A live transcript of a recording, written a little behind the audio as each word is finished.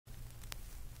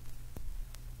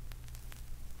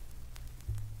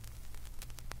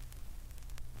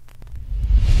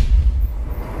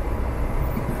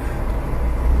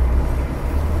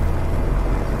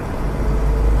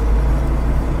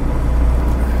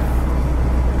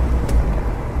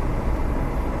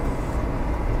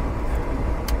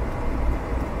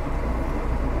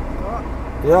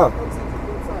Yeah.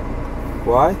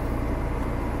 Why?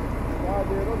 Yeah,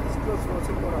 the road is closed for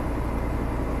Silvera.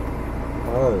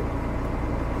 Oh.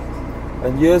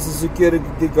 And here's a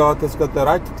security guard that's got the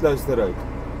right to close the road.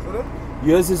 Sorry?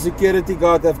 Here's a security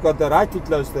guard that's got the right to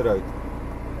close the road.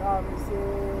 Yeah,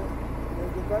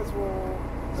 the guys will...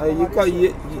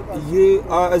 You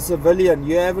are a civilian.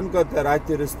 You haven't got the right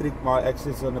to restrict my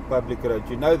access on a public road.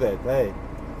 You know that, hey?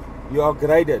 You are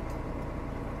graded.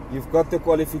 You've got the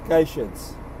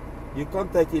qualifications. You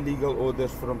can't take illegal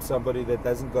orders from somebody that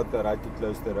hasn't got the right to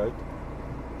close the road.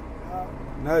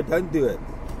 No, don't do it.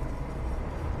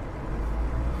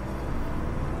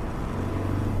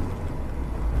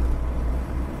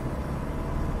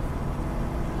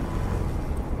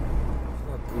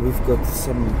 We've got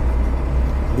some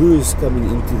booze coming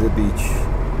into the beach.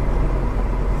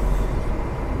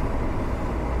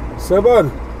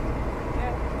 Saban?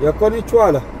 Ya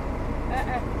konnichiwa.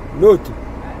 Lutu.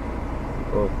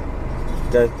 Oh.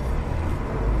 Okay.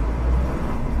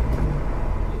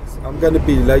 Yes, I'm going to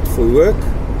be late for work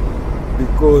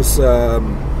because a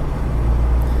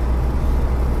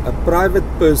private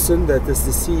person that is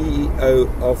the CEO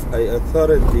of an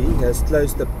authority has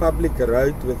closed a public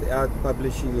road without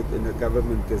publishing it in a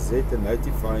government gazette and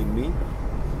notifying me.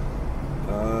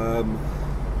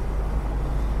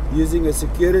 Using a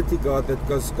security guard that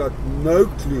has got no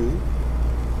clue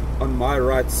on my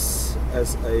rights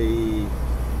as a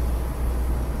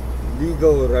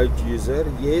legal road user.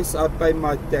 Yes, I pay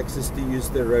my taxes to use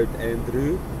the road,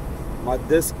 Andrew. My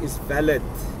disc is valid.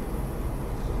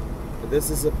 This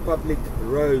is a public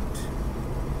road.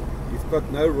 You've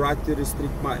got no right to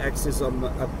restrict my access on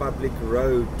a public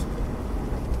road.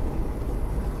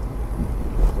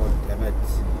 God damn it.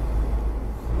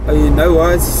 Oh, you know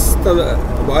why is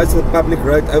the public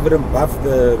road over and above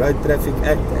the Road Traffic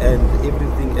Act and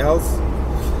everything else?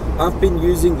 I've been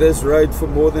using this road for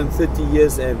more than 30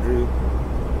 years, Andrew.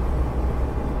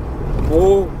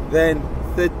 More than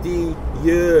 30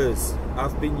 years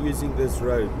I've been using this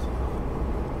road.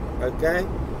 Okay?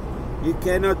 You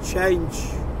cannot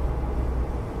change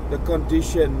the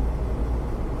condition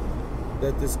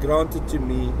that is granted to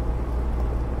me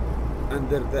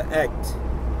under the act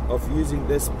of using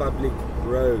this public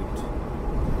road.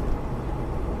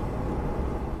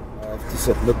 I have to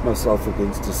submit myself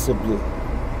against a sibling,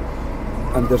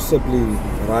 under sibling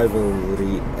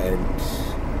rivalry and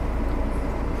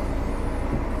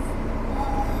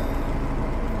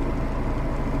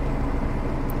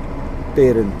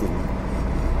parenting,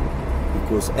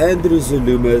 because Andrew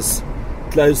Zulumas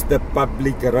closed the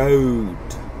public road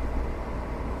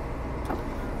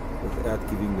without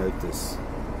giving notice.